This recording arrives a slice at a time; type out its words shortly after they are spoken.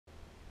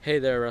Hey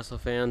there, wrestle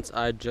fans.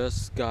 I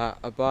just got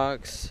a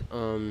box.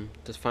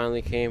 Just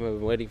finally came. I've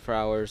been waiting for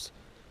hours.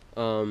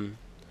 The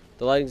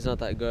lighting's not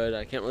that good.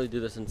 I can't really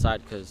do this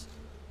inside because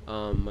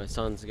my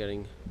son's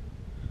getting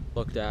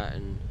looked at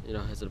and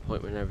has an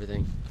appointment and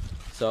everything.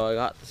 So I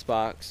got this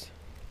box.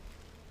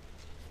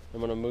 I'm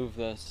gonna move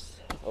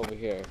this over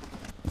here.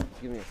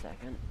 Give me a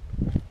second.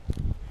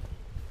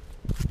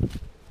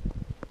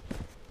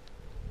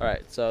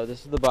 Alright, so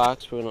this is the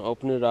box. We're gonna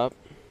open it up.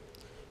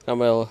 Got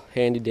my little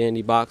handy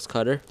dandy box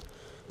cutter.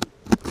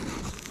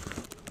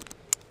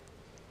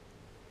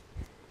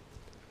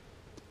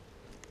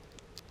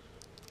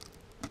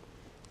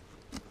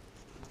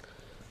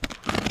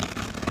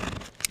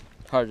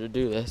 Hard to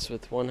do this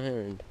with one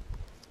hand.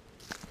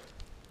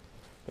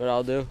 What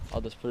I'll do,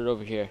 I'll just put it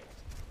over here.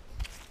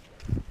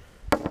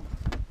 This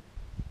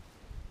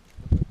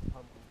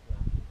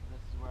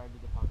is where I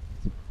did the pumpkin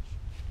smash.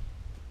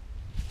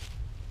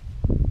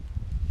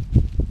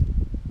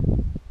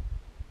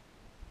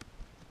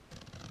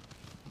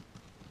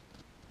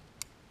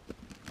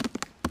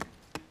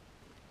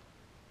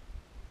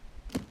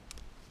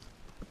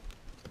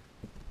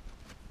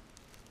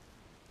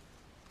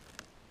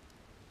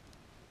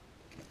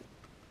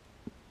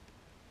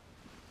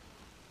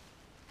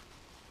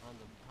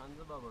 Tons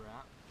of bubble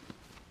wrap.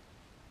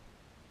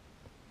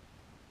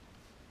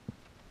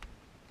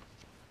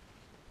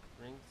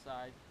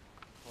 Ringside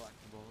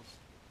collectibles.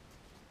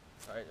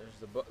 Alright, there's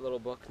the little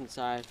book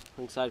inside.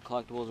 Ringside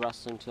Collectibles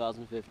Wrestling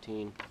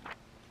 2015.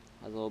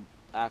 Has little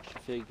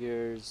action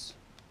figures,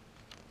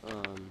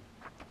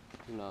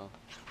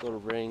 little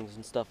rings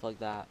and stuff like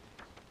that.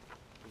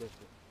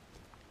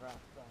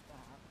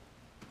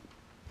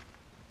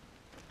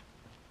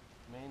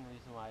 Main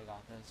reason why I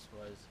got this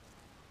was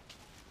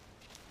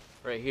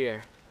right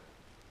here,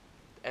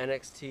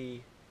 NXT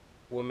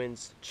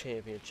Women's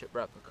Championship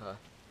replica.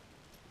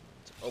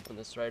 Let's open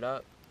this right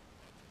up.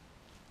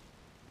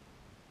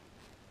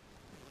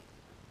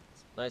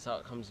 It's nice how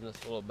it comes in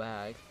this little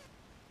bag.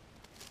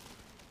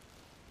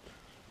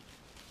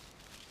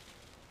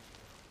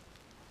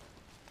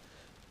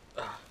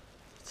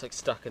 It's like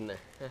stuck in there.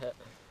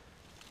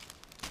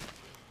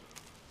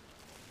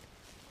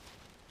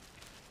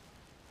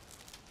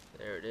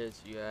 There it is,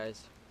 you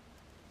guys.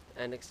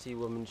 NXT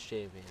Women's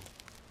Champion.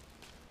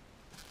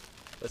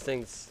 This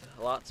thing's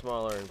a lot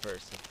smaller in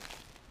person,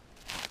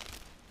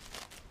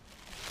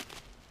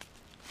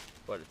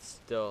 but it's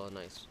still a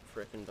nice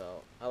frickin'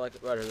 belt. I like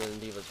it better than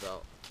Diva's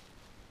belt.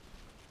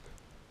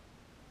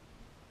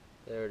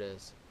 There it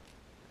is.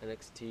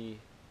 NXT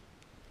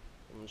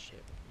Women's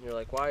Champion. You're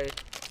like, why?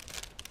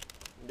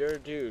 You're a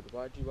dude.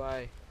 Why'd you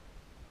buy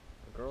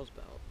a girl's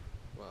belt?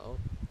 Well,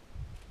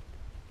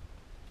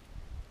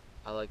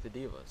 I like the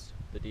Divas.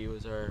 The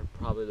Divas are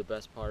probably the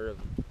best part of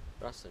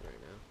wrestling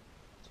right now.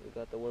 So we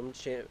got the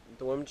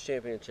women's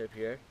championship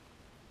here.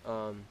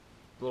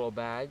 Little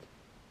bag.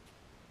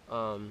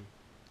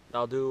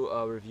 I'll do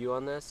a review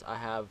on this. I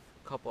have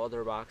a couple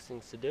other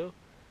boxings to do.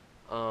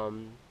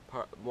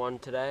 One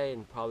today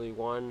and probably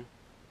one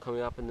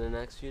coming up in the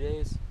next few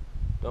days.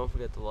 Don't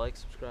forget to like,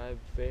 subscribe,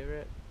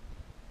 favorite.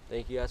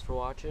 Thank you guys for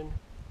watching,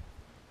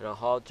 and I'll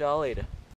holler at y'all later.